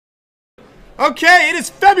Okay, it is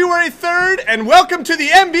February 3rd, and welcome to the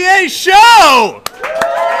NBA show!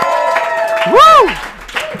 Woo!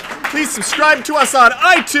 Please subscribe to us on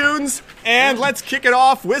iTunes, and let's kick it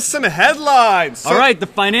off with some headlines. All right, the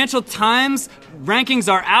Financial Times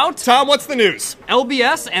rankings are out. Tom, what's the news?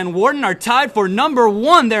 LBS and Wharton are tied for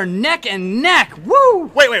 #1. They're neck and neck.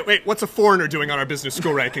 Woo! Wait. What's a foreigner doing on our business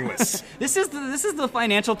school ranking list? This is the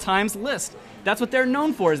Financial Times list. That's what they're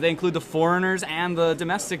known for, is they include the foreigners and the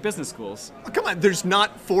domestic business schools. Oh, come on, there's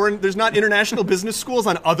not international business schools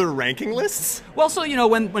on other ranking lists? Well, so, you know,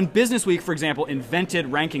 when Business Week, for example,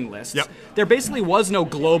 invented ranking lists, Yep. there basically was no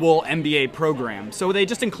global MBA program. So they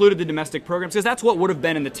just included the domestic programs, because that's what would have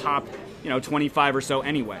been in the top, 25 or so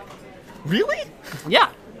anyway. Really? Yeah.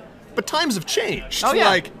 But times have changed. Oh,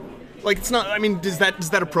 yeah. Like it's not. I mean, is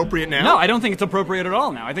that appropriate now? No, I don't think it's appropriate at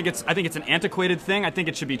all now. I think it's an antiquated thing. I think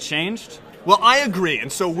it should be changed. Well, I agree,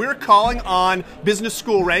 and so we're calling on business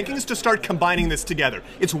school rankings to start combining this together.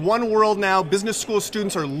 It's one world now. Business school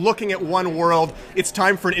students are looking at one world. It's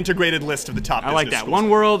time for an integrated list of the top business I like that. schools. One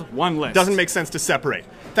world, one list. Doesn't make sense to separate.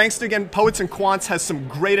 Thanks to, again, Poets and Quants has some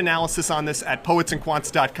great analysis on this at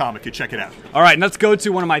poetsandquants.com if you check it out. All right, and let's go to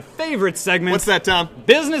one of my favorite segments. What's that, Tom?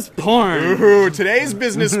 Business porn. Ooh, today's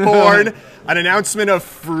business porn, an announcement of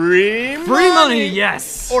free money,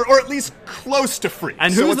 yes. Or at least close to free.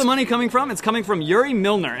 And who's the money coming from? It's coming from Yuri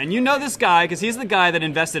Milner. And you know this guy because he's the guy that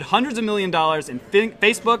invested hundreds of $millions in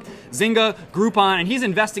Facebook, Zynga, Groupon, and he's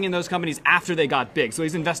investing in those companies after they got big. So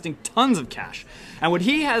he's investing tons of cash. And what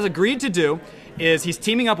he has agreed to do is he's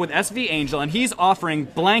teaming up with SV Angel, and he's offering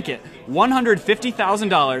blanket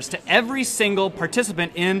 $150,000 to every single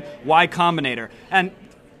participant in Y Combinator. And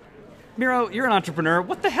Miro, you're an entrepreneur.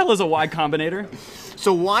 What the hell is a Y Combinator?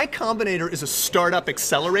 So Y Combinator is a startup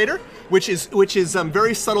accelerator, which is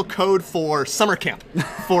very subtle code for summer camp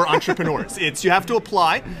for entrepreneurs. You have to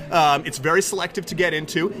apply. It's very selective to get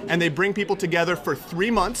into, and they bring people together for 3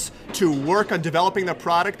 months to work on developing their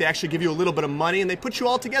product. They actually give you a little bit of money, and they put you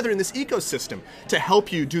all together in this ecosystem to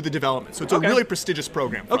help you do the development. So it's a really prestigious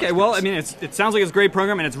program. Okay, well, I mean, it sounds like it's a great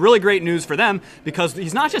program, and it's really great news for them because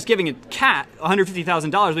he's not just giving a cat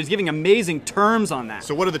 $150,000, but he's giving amazing terms on that.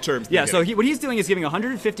 So what are the terms? Yeah, so what he's doing is giving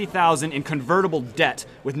 $150,000 in convertible debt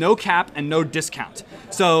with no cap and no discount.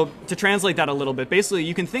 So to translate that a little bit, basically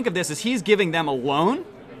you can think of this as he's giving them a loan,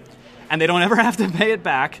 and they don't ever have to pay it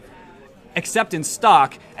back, except in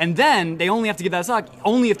stock, and then they only have to give that stock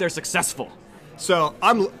only if they're successful. So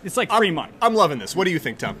it's like free money. I'm loving this. What do you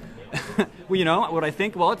think, Tom? Well, you know what I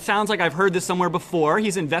think? Well, it sounds like I've heard this somewhere before.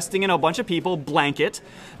 He's investing in a bunch of people, blanket,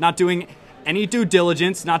 not doing any due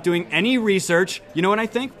diligence, not doing any research. You know what I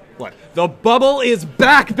think? What? The bubble is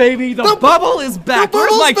back, baby! The bubble is back!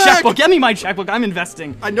 Where's my checkbook? Get me my checkbook. I'm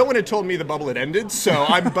investing. No one had told me the bubble had ended, so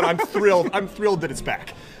I'm thrilled. I'm thrilled that it's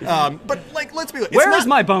back. But let's be honest. Where is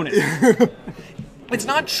my bonus? It's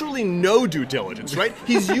not truly no due diligence, right?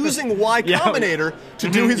 He's using Y Combinator to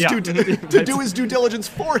do his due diligence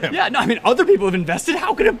for him. Yeah, no, I mean, other people have invested.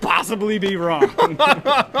 How could it possibly be wrong?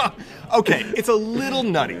 Okay, it's a little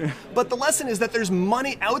nutty, but the lesson is that there's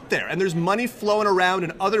money out there, and there's money flowing around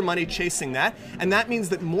and other money chasing that, and that means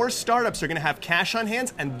that more startups are going to have cash on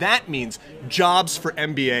hands, and that means jobs for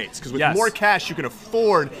MBAs, because with more cash, you can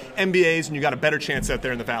afford MBAs, and you got a better chance out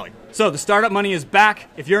there in the valley. So the startup money is back.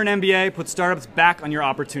 If you're an MBA, put startups back on your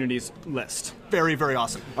opportunities list. Very, very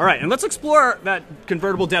awesome. All right, and let's explore that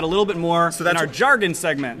convertible debt a little bit more in our jargon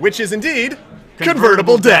segment. Which is indeed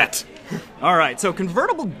convertible debt. All right, so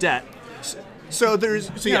convertible debt. So there's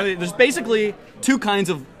basically two kinds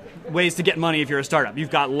of ways to get money if you're a startup. You've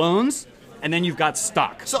got loans, and then you've got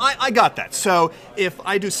stock. So I got that. So if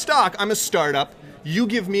I do stock, I'm a startup. You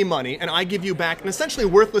give me money, and I give you back an essentially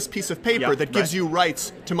worthless piece of paper that gives you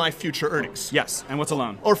rights to my future earnings. Yes, and what's a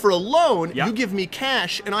loan? Or for a loan, you give me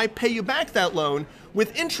cash, and I pay you back that loan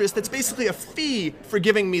with interest that's basically a fee for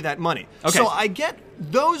giving me that money. Okay. So I get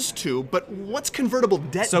those two, but what's convertible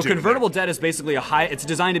debt So convertible debt is basically it's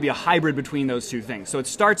designed to be a hybrid between those two things. So it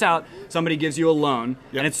starts out, somebody gives you a loan,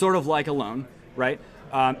 and it's sort of like a loan, right?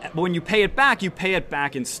 But when you pay it back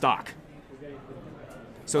in stock.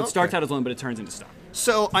 So it starts out as a loan, but it turns into stock.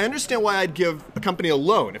 So I understand why I'd give a company a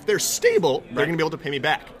loan. If they're stable, they're going to be able to pay me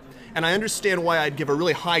back. And I understand why I'd give a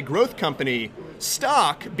really high growth company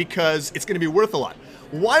stock because it's going to be worth a lot.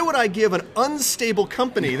 Why would I give an unstable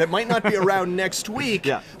company that might not be around next week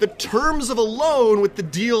the terms of a loan with the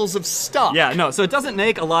deals of stock? Yeah, no, so it doesn't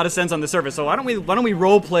make a lot of sense on the surface. So why don't we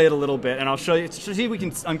role play it a little bit, and I'll show you, see if we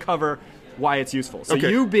can uncover why it's useful. So this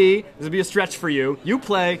will be a stretch for you. You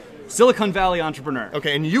play Silicon Valley entrepreneur.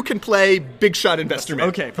 Okay, and you can play big shot investor man.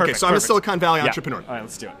 Okay, perfect. Okay, so I'm a Silicon Valley entrepreneur. All right,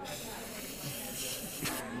 let's do it.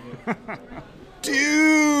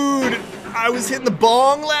 Dude, I was hitting the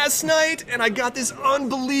bong last night, and I got this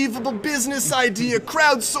unbelievable business idea.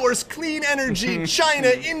 Crowdsource, clean energy, China,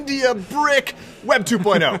 India, brick, Web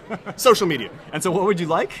 2.0, social media. And so what would you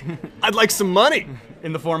like? I'd like some money.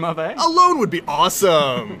 In the form of a? A loan would be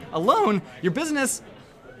awesome. A loan? Your business,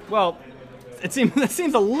 well, it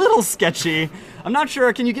seems a little sketchy. I'm not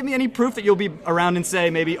sure. Can you give me any proof that you'll be around in, say,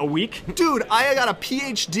 maybe a week? Dude, I got a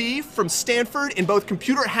PhD from Stanford in both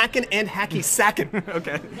computer hacking and hacky sacking.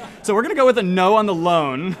 Okay. So we're going to go with a no on the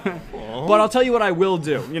loan. But I'll tell you what I will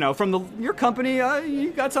do. You know, from your company,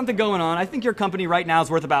 you got something going on. I think your company right now is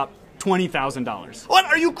worth about $20,000. What?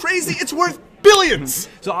 Are you crazy? It's worth billions.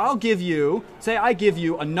 So I'll give you, say I give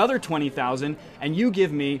you another $20,000 and you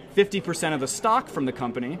give me 50% of the stock from the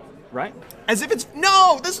company, right? As if it's,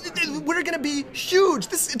 no, we're gonna be huge.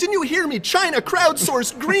 Didn't you hear me? China,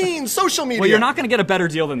 crowdsourced, green, social media. Well, you're not gonna get a better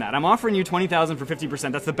deal than that. I'm offering you $20,000 for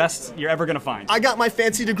 50%. That's the best you're ever gonna find. I got my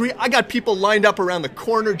fancy degree. I got people lined up around the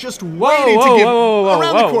corner just waiting to give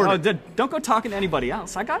around the corner. Don't go talking to anybody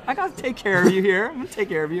else. I got to take care of you here. I'm gonna take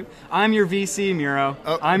care of you. I'm your VC, Miro.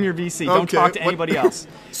 I'm your VC. Don't talk to anybody else.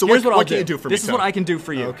 So here's what can you do for me? This is what I can do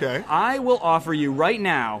for you. Okay. I will offer you right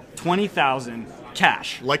now $20,000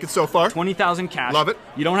 cash. Like it so far? 20,000 cash. Love it.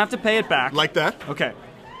 You don't have to pay it back. Like that. Okay.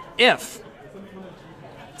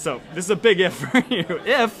 So this is a big if for you.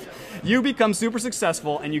 If you become super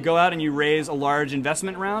successful and you go out and you raise a large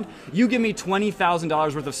investment round, you give me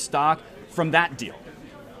 $20,000 worth of stock from that deal.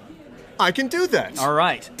 I can do that. All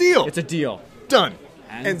right. Deal. It's a deal. Done.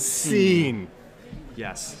 And seen.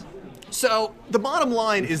 Yes. So the bottom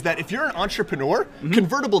line is that if you're an entrepreneur,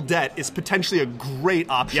 convertible debt is potentially a great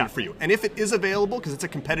option for you. And if it is available, because it's a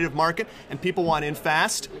competitive market and people want in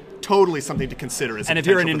fast, totally something to consider as a And if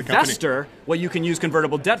you're an potential for the company. investor, what you can use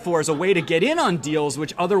convertible debt for is a way to get in on deals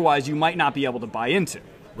which otherwise you might not be able to buy into.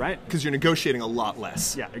 Right? Because you're negotiating a lot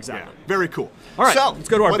less. Yeah, exactly. Yeah, very cool. All right, so, let's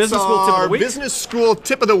go to our business school tip of the week. Business school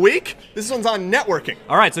tip of the week. This one's on networking.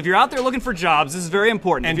 All right, so if you're out there looking for jobs, this is very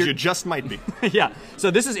important. And you just might be. Yeah.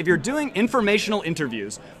 So this is, if you're doing informational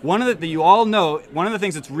interviews, one of the, that you all know, one of the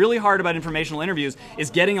things that's really hard about informational interviews is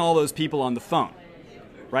getting all those people on the phone.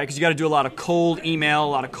 Right? Because you got to do a lot of cold email, a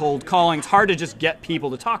lot of cold calling. It's hard to just get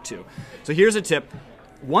people to talk to. So here's a tip.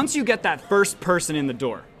 Once you get that first person in the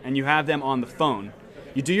door and you have them on the phone,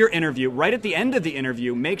 you do your interview. Right at the end of the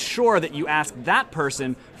interview, make sure that you ask that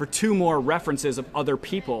person for 2 more references of other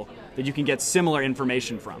people that you can get similar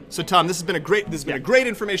information from. So Tom, this has been a great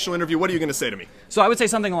informational interview. What are you going to say to me? So I would say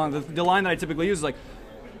something along the line that I typically use is like,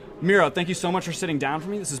 Miro, thank you so much for sitting down for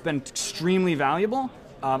me. This has been extremely valuable.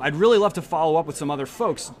 I'd really love to follow up with some other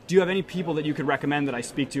folks. Do you have any people that you could recommend that I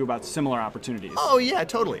speak to about similar opportunities? Oh yeah,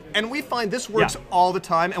 totally. And we find this works all the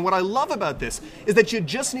time. And what I love about this is that you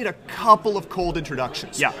just need a couple of cold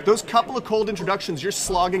introductions. Yeah. Those couple of cold introductions you're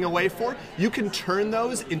slogging away for, you can turn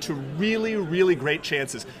those into really, really great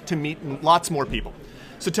chances to meet lots more people.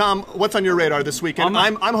 So Tom, what's on your radar this weekend?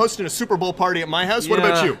 I'm hosting a Super Bowl party at my house. What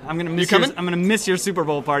about you? I'm gonna miss your Super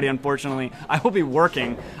Bowl party, unfortunately. I will be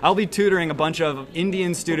working. I'll be tutoring a bunch of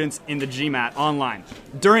Indian students in the GMAT online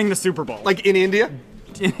during the Super Bowl. Like in India?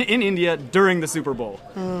 In India during the Super Bowl.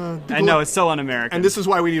 I know, it's so un-American. And this is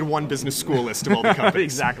why we need one business school list of all the companies.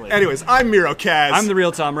 Exactly. Anyways, I'm Miro Kaz. I'm the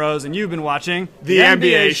real Tom Rose, and you've been watching The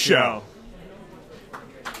MBA Show.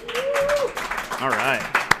 All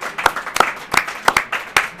right.